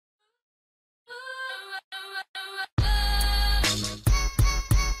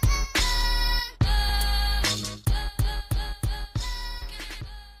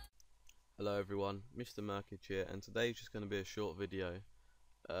Hello everyone, Mr. Merkage here, and today's just going to be a short video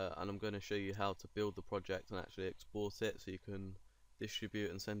and I'm going to show you how to build the project and actually export it so you can distribute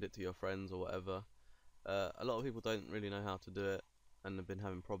and send it to your friends or whatever. A lot of people don't really know how to do it and have been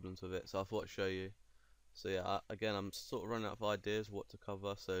having problems with it, so I thought I'd show you. So yeah, again, I'm sort of running out of ideas what to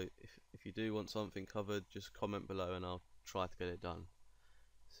cover, so if you do want something covered, just comment below and I'll try to get it done.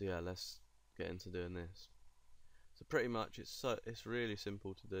 So yeah, let's get into doing this. So pretty much it's really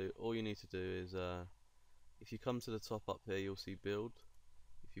simple to do. All you need to do is if you come to the top up here, you'll see build.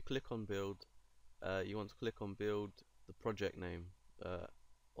 If you click on build, you want to click on build the project name.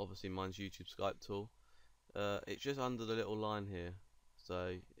 Obviously mine's YouTube Skype tool. It's just under the little line here,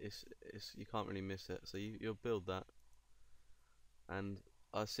 so it's you can't really miss it. So you'll build that, and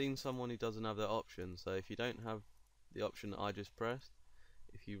I've seen someone who doesn't have that option. So if you don't have the option that I just pressed,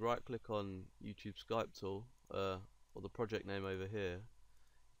 if you right click on YouTube Skype tool or the project name over here,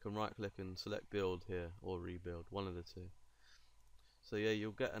 you can right click and select build here or rebuild, one of the two. So yeah,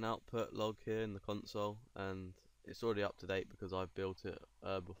 you'll get an output log here in the console, and it's already up to date because I've built it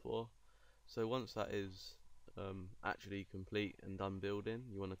before. So once that is actually complete and done building,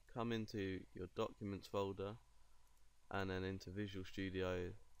 you want to come into your documents folder and then into Visual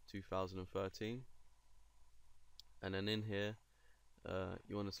Studio 2013, and then in here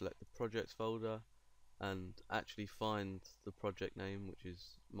you want to select the projects folder and actually find the project name, which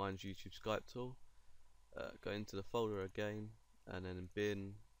is mine's YouTube Skype tool. Go into the folder again and then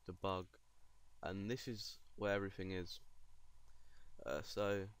bin, debug, and this is where everything is.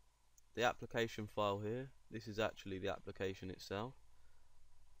 So the application file here, this is actually the application itself,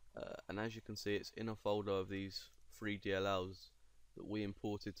 and as you can see, it's in a folder of these 3 DLLs that we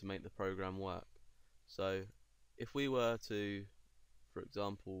imported to make the program work. So if we were to, for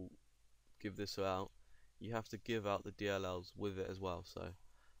example, give this out, you have to give out the DLLs with it as well. So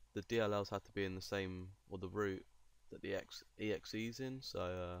the DLLs have to be in the same, or the root that the exe is in,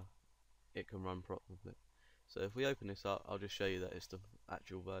 so it can run properly. So if we open this up, I'll just show you that it's the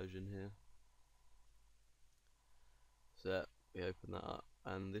actual version here. So we open that up,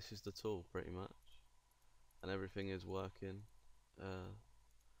 and this is the tool pretty much, and everything is working.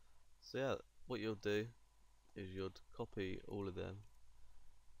 So yeah, what you'll do is you'll copy all of them,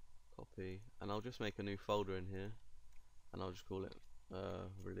 and I'll just make a new folder in here, and I'll just call it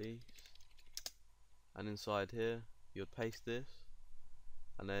release, and inside here you'll paste this,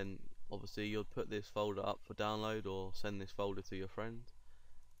 and then obviously you'll put this folder up for download or send this folder to your friend,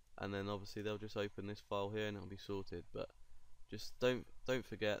 and then obviously they'll just open this file here and it'll be sorted. But just don't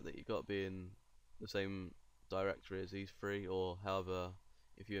forget that you've got to be in the same directory as these 3, or however,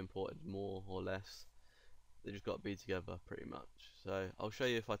 if you imported more or less, they just got to be together pretty much. So I'll show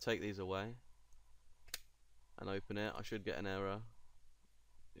you if I take these away and open it, I should get an error,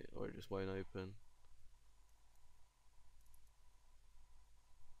 or it just won't open.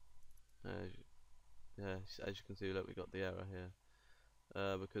 Yeah, as you can see, look, we got the error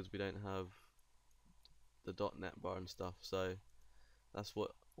here because we don't have the .NET bar and stuff. So that's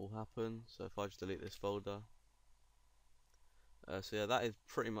what will happen. So if I just delete this folder, so yeah, that is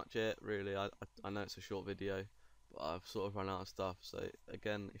pretty much it really. I know it's a short video, but I've sort of run out of stuff. So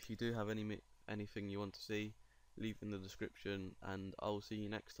again, if you do have anything you want to see, leave in the description, and I'll see you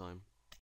next time.